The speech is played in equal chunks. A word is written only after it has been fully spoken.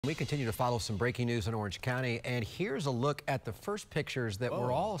We continue to follow some breaking news in Orange County, and here's a look at the first pictures that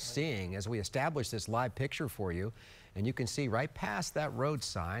we're all seeing as we establish this live picture for you. And you can see right past that road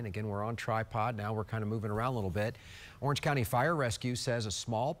sign, again, we're on tripod now, we're kind of moving around a little bit. Orange County Fire Rescue says a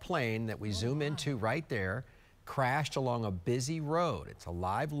small plane that we zoom into right there crashed along a busy road. It's a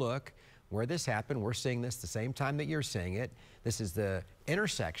live look where this happened. We're seeing this the same time that you're seeing it. This is the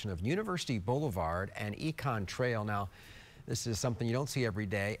intersection of University Boulevard and Econ Trail. Now, this is something you don't see every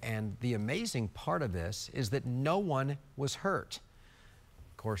day, and the amazing part of this is that no one was hurt.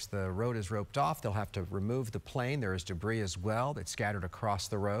 Of course, the road is roped off. They'll have to remove the plane. There is debris as well that's scattered across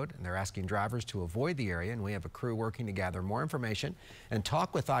the road, and they're asking drivers to avoid the area, and we have a crew working to gather more information and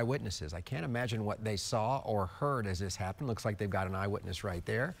talk with eyewitnesses. I can't imagine what they saw or heard as this happened. Looks like they've got an eyewitness right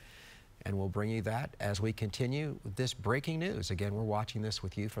there, and we'll bring you that as we continue with this breaking news. Again, we're watching this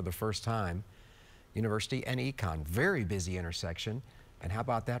with you for the first time. University and Econ, very busy intersection. And how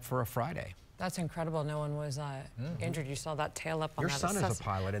about that for a Friday? That's incredible. No one was injured. You saw that tail up on that. Your son is a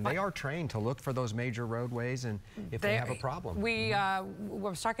pilot, and they are trained to look for those major roadways and if they have a problem. We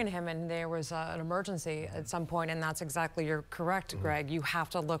were talking to him, and there was an emergency at some point, and that's exactly, you're correct, Greg. You have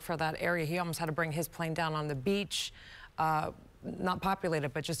to look for that area. He almost had to bring his plane down on the beach. Not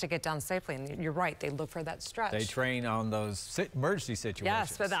populated, but just to get down safely. And you're right, they look for that stretch. They train on those emergency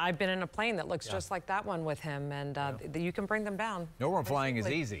situations. Yes, but I've been in a plane that looks just like that one with him, and you can bring them down. Normal flying is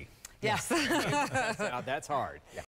easy. Yes. That's hard.